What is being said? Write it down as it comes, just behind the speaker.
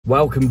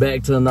Welcome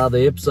back to another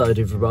episode,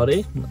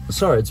 everybody.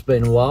 Sorry it's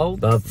been a while,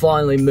 but I've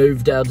finally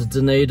moved out of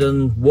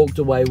Dunedin, walked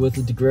away with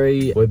a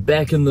degree. We're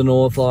back in the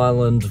North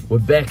Island, we're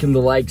back in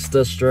the Lakes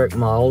District,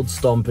 my old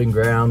stomping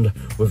ground.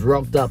 We've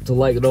rocked up to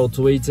Lake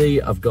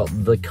Rotoiti. I've got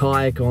the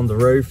kayak on the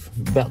roof,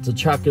 about to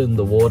chuck it in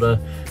the water.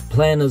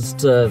 Plan is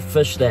to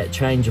fish that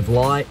change of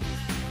light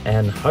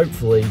and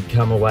hopefully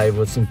come away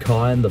with some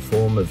kai in the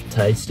form of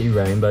tasty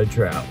rainbow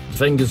trout.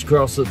 Fingers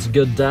crossed it's a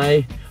good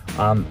day.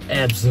 I'm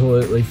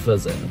absolutely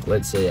fizzing.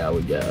 Let's see how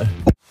we go.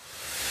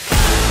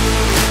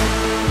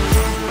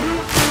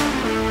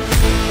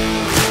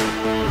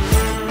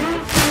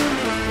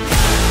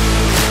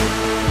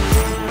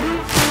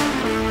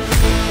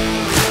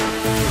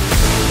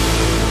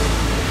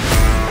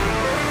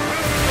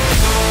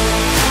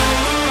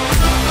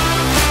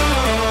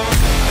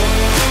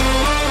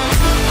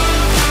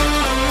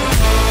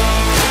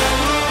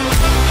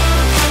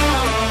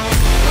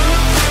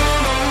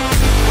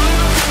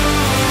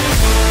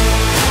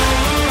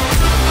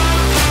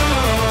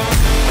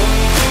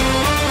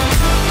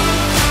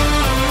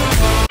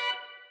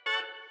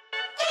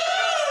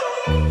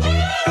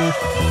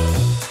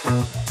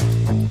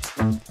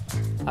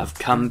 I've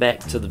come back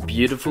to the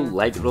beautiful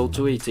Lake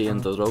Rotoiti in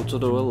the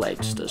Rotorua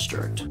Lakes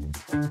District.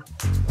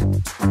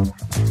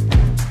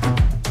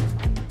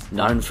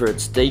 Known for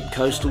its deep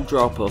coastal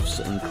drop-offs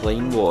and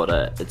clean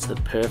water, it's the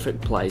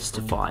perfect place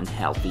to find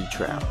healthy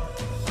trout.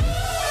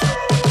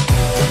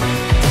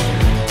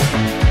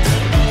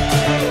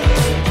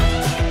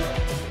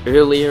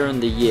 Earlier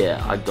in the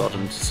year I got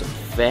into some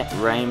fat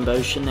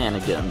rainbow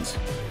shenanigans.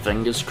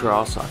 Fingers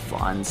crossed I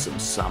find some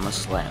summer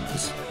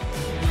slammers.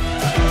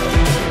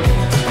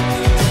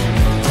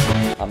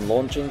 I'm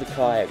launching the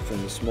kayak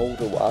from the small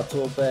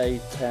Rotoiti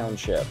Bay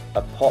Township,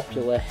 a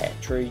popular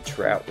hatchery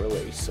trout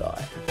release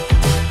site.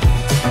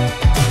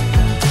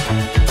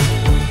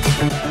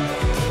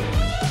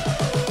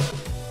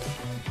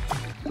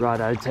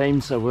 Righto team,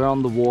 so we're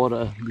on the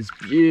water. There's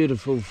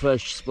beautiful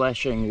fish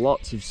splashing,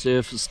 lots of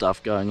surface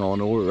stuff going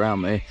on all around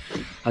me.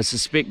 I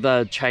suspect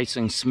they're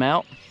chasing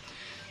smelt.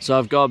 So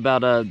I've got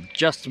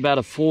just about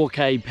a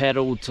 4k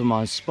paddle to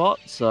my spot,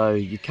 so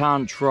you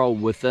can't troll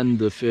within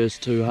the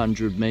first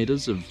 200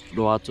 meters of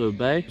Rotoiti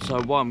Bay.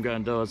 So what I'm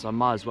going to do is I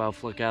might as well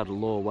flick out a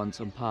lure once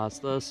I'm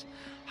past this,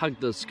 hug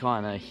this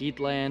kind of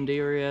headland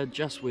area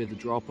just where the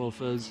drop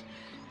off is,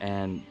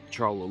 and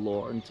troll a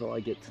lure until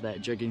I get to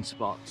that jigging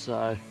spot.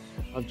 So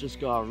I've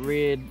just got a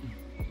red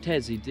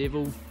Tassie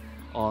Devil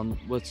on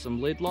with some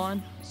lead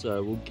line,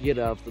 so we'll get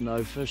out of the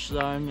no fish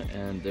zone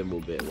and then we'll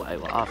be away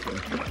laughing.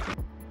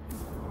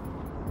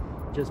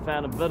 Just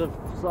found a bit of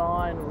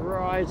sign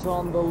right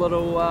on the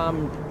little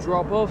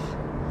drop off,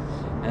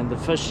 and the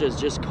fish is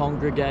just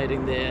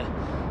congregating there.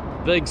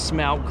 Big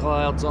smelt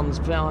clouds on this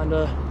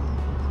finder,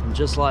 and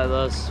just like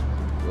this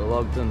we're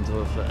logged into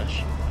a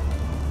fish.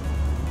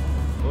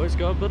 Always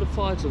got a bit of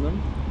fight in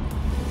them.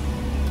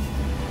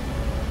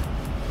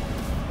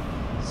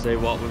 See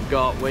what we've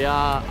got. We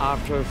are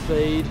after a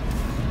feed.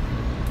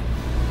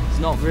 It's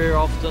not very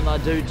often I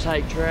do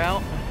take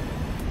trout,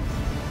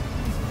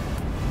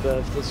 but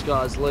if this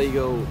guy's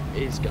legal,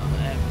 he's gonna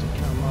have to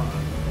come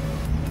home.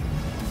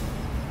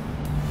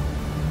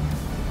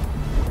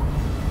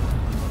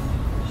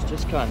 He's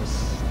just kind of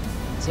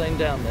seen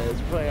down there,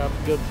 it's putting up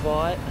a good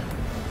fight.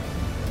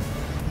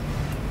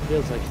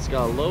 Feels like it's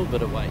got a little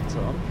bit of weight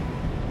on.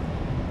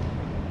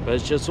 But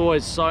it's just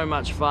always so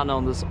much fun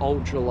on this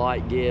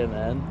ultralight gear,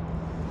 man.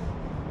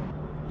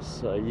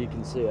 So you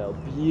can see how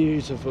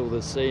beautiful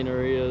the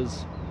scenery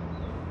is.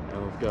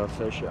 And we've got a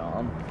fish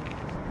on.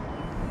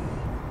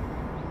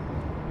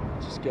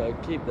 Go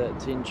keep that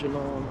tension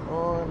on.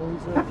 Oh, and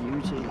he's a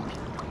beauty.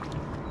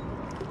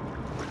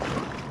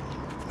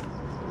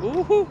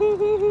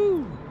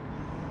 Ooh-hoo-hoo-hoo-hoo.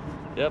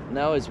 Yep,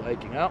 now he's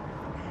waking up.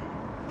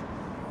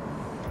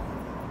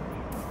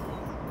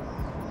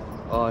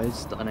 Oh, he's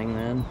stunning,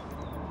 man.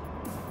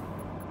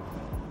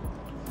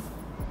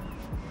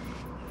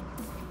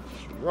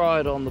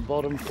 Right on the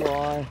bottom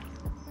fly.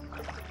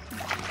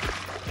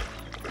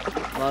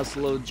 Nice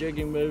little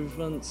jigging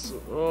movements.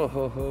 Oh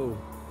ho ho.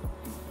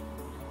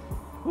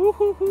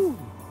 Woohoo!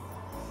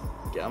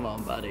 Come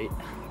on, buddy.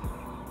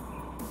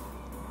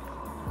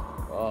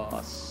 Oh,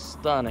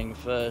 stunning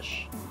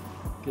fish.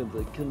 Look at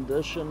the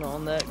condition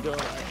on that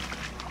guy.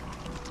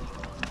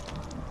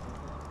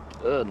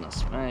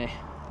 Goodness me.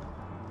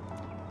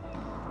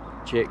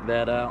 Check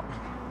that out.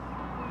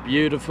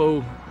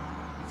 Beautiful,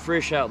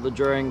 fresh out the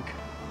drink,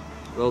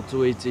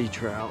 Rotoiti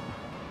trout.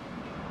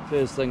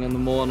 First thing in the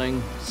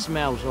morning,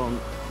 smelt on,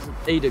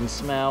 eating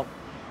smelt.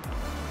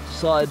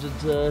 Decided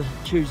to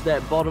choose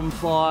that bottom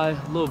fly,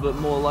 a little bit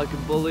more like a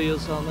bully or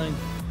something,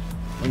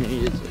 and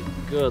he is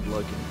a good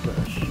looking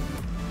fish.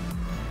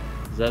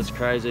 That's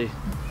crazy.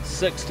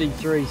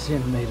 63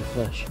 centimeter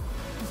fish.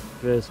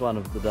 First one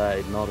of the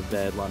day, not a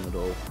bad one at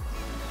all.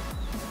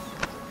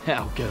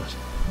 How good.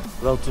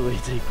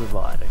 Rotoiti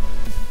providing.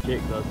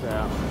 Check this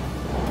out.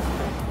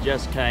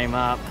 Just came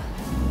up,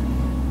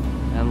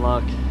 and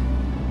look,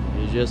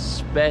 he just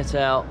spat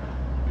out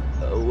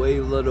a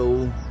wee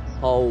little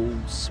whole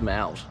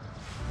smelt.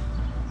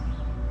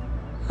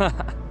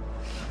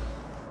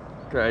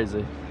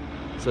 Crazy.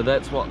 So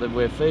that's what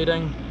we're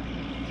feeding.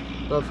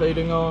 They're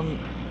feeding on.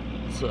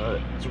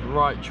 So it's the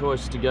right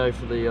choice to go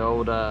for the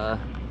old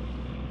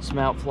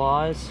smelt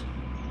flies.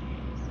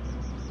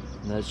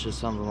 And that's just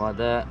something like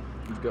that.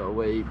 We've got a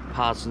wee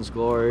Parsons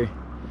Glory.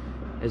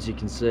 As you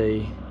can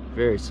see,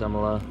 very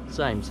similar,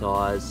 same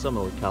size,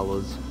 similar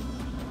colours.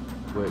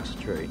 Works a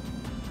treat.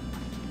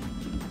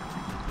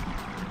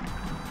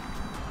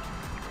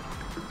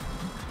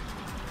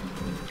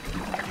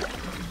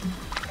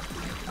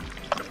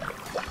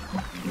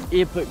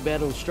 Epic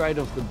battle straight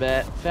off the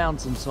bat, found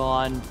some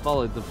sign,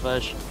 followed the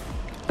fish.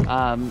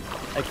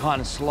 It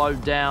kind of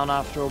slowed down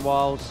after a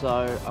while,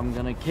 so I'm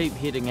going to keep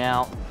heading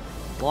out.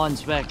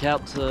 Lines back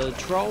out to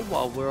Trout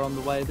while we're on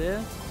the way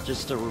there.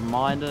 Just a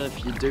reminder,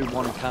 if you do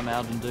want to come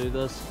out and do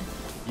this,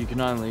 you can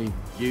only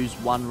use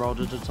one rod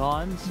at a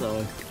time,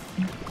 so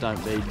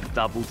don't be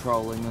double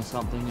trolling or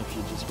something if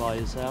you're just by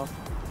yourself.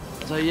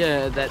 So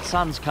yeah, that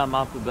sun's come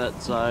up a bit,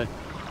 so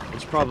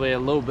it's probably a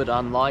little bit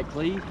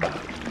unlikely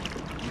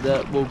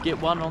that we'll get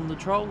one on the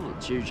troll.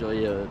 It's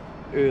usually a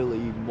early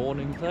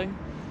morning thing.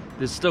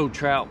 There's still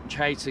trout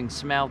chasing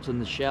smelt in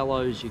the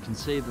shallows. You can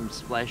see them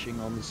splashing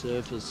on the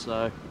surface,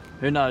 so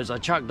who knows. I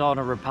chucked on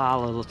a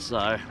Rapala,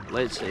 so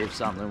let's see if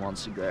something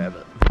wants to grab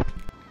it.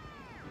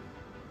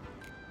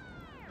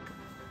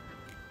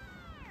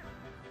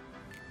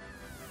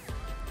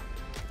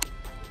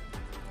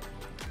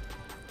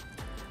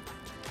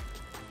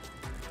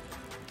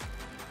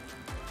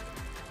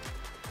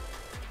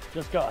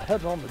 Just got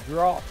hit on the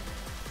drop.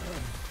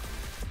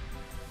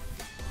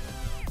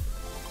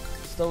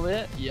 Still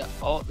there? Yeah.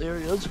 Oh, there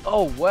he is.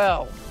 Oh,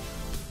 wow.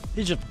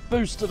 He just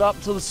boosted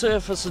up to the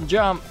surface and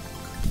jumped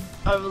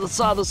over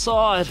the other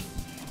side.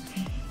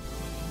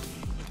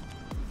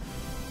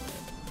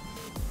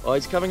 Oh,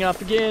 he's coming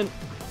up again.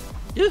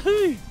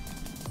 Yoo-hoo!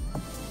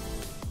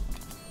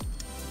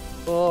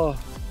 Oh,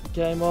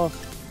 came off.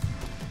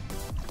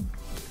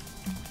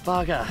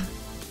 Bugger.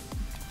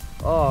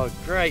 Oh,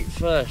 great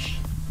fish.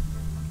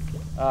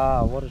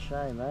 Ah, what a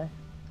shame, eh?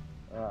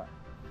 Alright.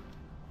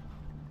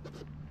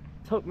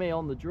 Took me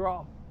on the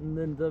drop and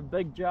then the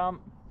big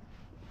jump.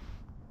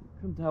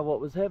 Couldn't tell what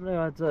was happening.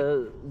 I had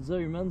to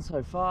zoom in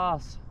so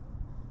fast.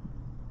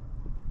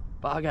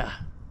 Bugger.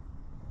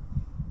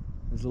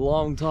 There's a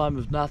long time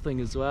of nothing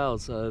as well,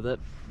 so that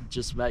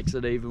just makes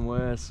it even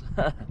worse.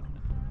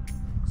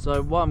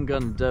 So what I'm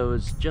going to do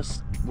is,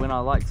 just when I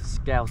like to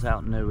scout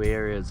out new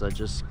areas, I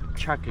just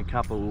chuck a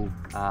couple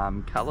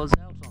colours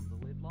out on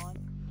the lead line.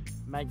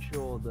 Make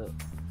sure that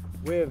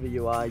wherever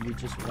you are, you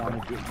just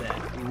want to get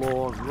that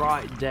lure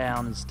right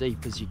down as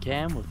deep as you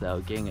can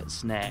without getting it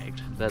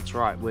snagged. That's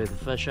right where the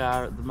fish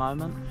are at the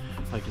moment.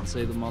 I can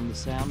see them on the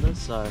sounder,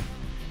 so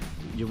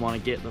you want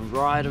to get them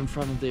right in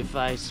front of their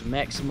face,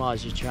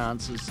 maximise your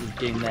chances of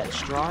getting that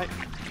strike.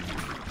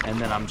 And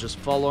then I'm just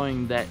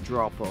following that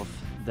drop off.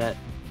 That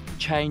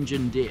change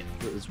in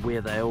depth is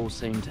where they all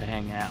seem to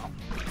hang out.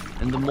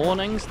 In the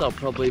mornings, they'll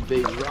probably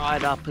be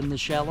right up in the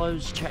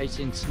shallows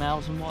chasing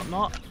smelt and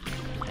whatnot.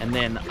 And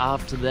then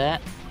after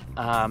that,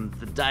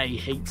 the day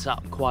heats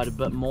up quite a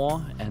bit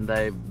more and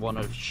they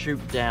want to shoot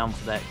down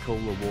for that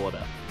cooler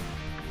water.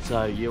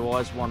 So you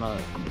always want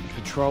to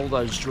patrol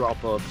those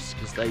drop-offs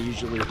because they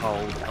usually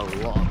hold a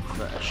lot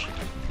of fish.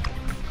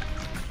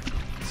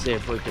 See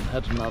if we can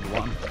hit another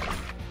one.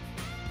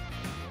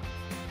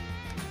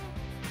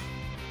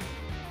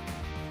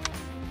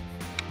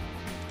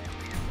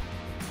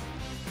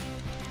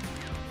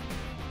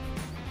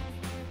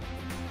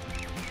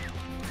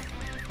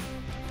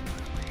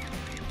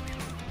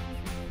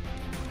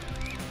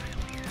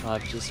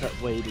 I've just hit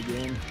weed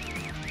again.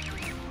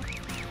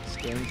 It's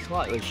getting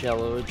slightly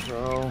shallower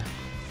troll.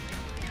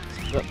 It's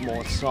a bit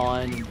more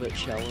sign and a bit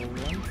shallower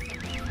one.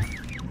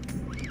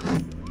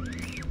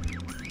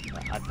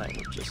 I think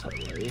we've just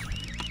hit weed.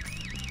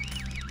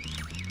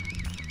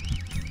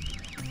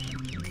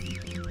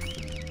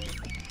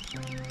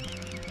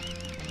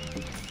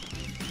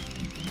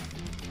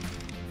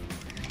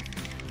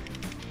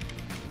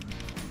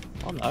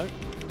 Oh no,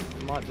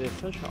 there might be a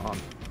fish on.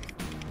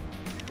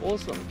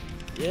 Awesome.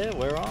 Yeah,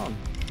 we're on.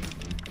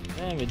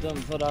 Dang, it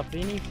didn't put up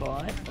any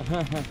fight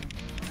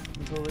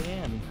until the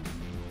end.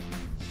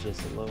 It's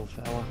just a little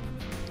fella.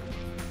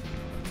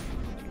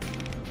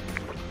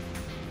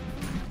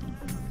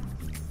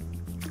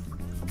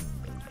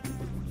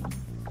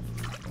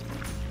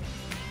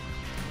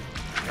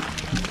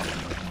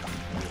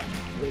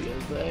 There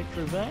goes the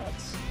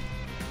acrobats.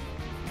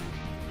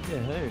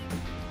 Yeah,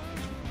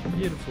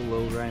 beautiful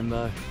little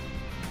rainbow.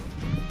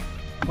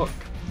 Hook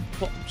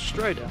popped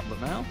straight out the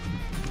mouth.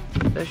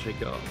 Actually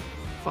got a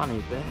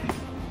funny back.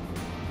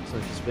 Looks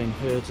like it's been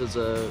hurt as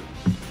a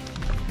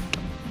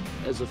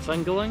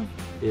fingerling.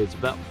 Yeah, it's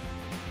about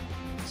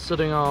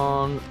sitting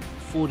on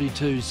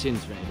 42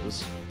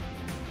 centimeters.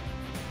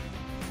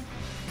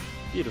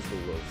 Beautiful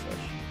little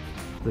fish.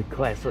 The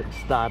classic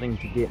starting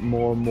to get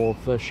more and more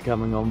fish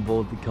coming on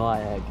board the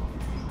kayak,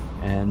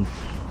 and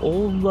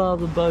all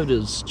the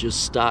boaters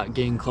just start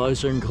getting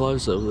closer and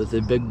closer with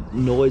their big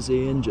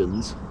noisy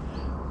engines,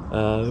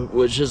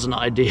 which isn't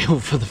ideal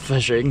for the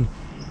fishing,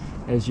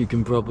 as you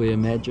can probably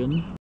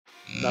imagine.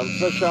 Another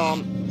fish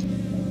on,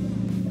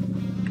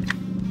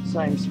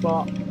 same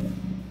spot.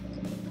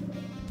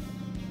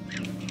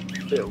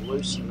 Better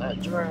loosen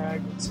that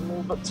drag, it's a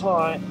little bit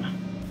tight.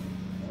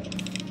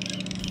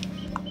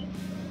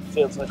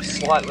 Feels like a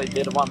slightly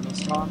better one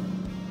this time.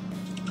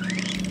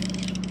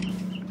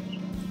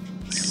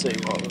 Let's see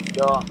what we've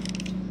got.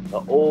 They're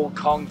all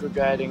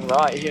congregating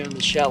right here in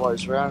the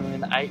shallows. We're only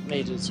in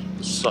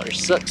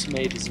 6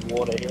 meters of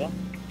water here,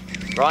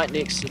 right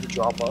next to the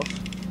drop-off.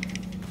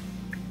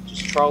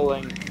 Just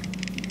trolling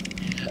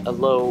a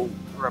little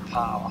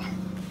rapala.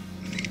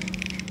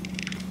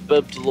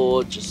 Bibbed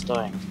lure, just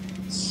doing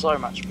so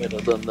much better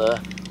than the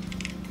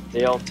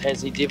old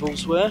Tassie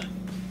Devils were.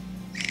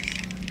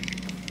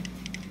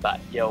 But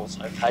you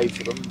also pay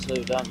for them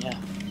too, don't you?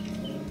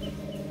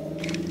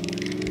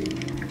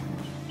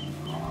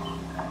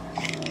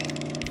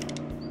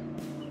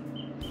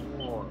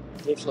 Oh,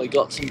 definitely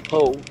got some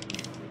pull.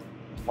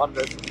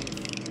 Wonder if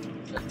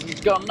he's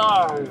gone.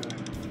 No!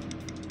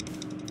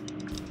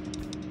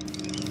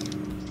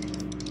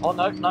 Oh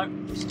no,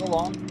 he's still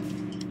on.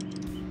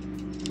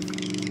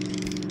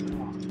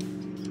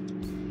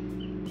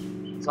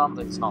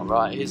 Something's not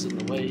right, he's in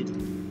the weed.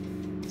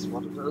 That's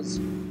what it is.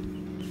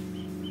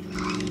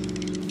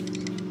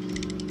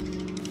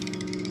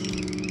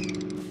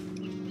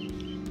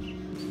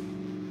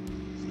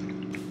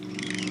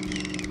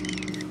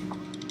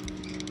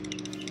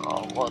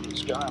 Oh, what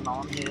is going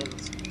on here?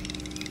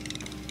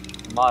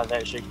 It might have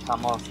actually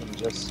come off and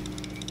just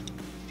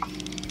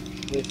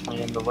left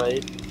me in the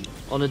weed.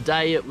 On a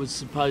day it was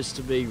supposed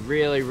to be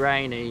really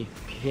rainy,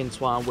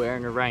 hence why I'm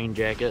wearing a rain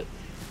jacket.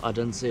 I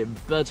didn't see a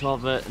bit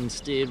of it.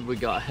 Instead we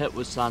got hit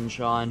with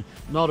sunshine,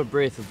 not a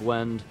breath of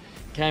wind.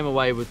 Came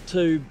away with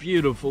 2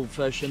 beautiful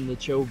fish in the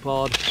chill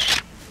pod.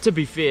 To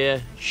be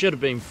fair, should have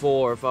been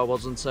 4 if I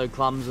wasn't so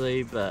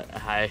clumsy, but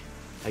hey,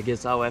 I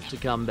guess I'll have to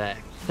come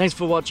back. Thanks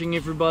for watching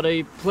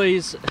everybody.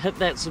 Please hit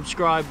that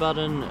subscribe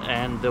button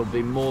and there'll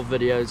be more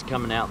videos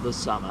coming out this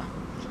summer.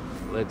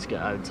 Let's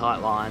go,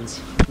 tight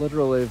lines.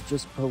 Literally I've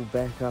just pulled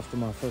back after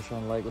my fish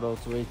on Lake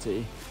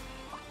Rotoiti.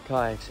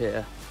 Kayaks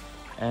here.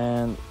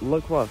 And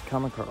look what I've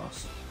come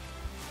across.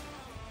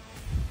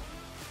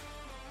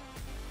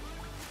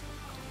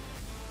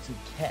 It's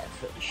a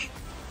catfish.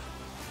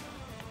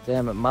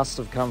 Damn, it must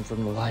have come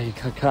from the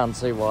lake. I can't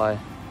see why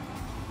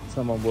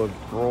someone would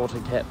have brought a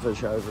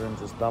catfish over and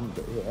just dumped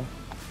it here.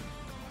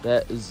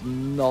 That is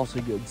not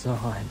a good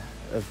sign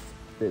if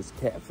there's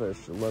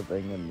catfish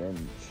living and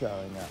then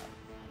showing up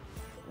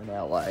in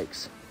our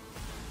lakes.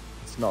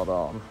 It's not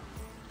on.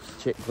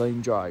 Check,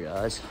 clean, dry,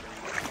 guys.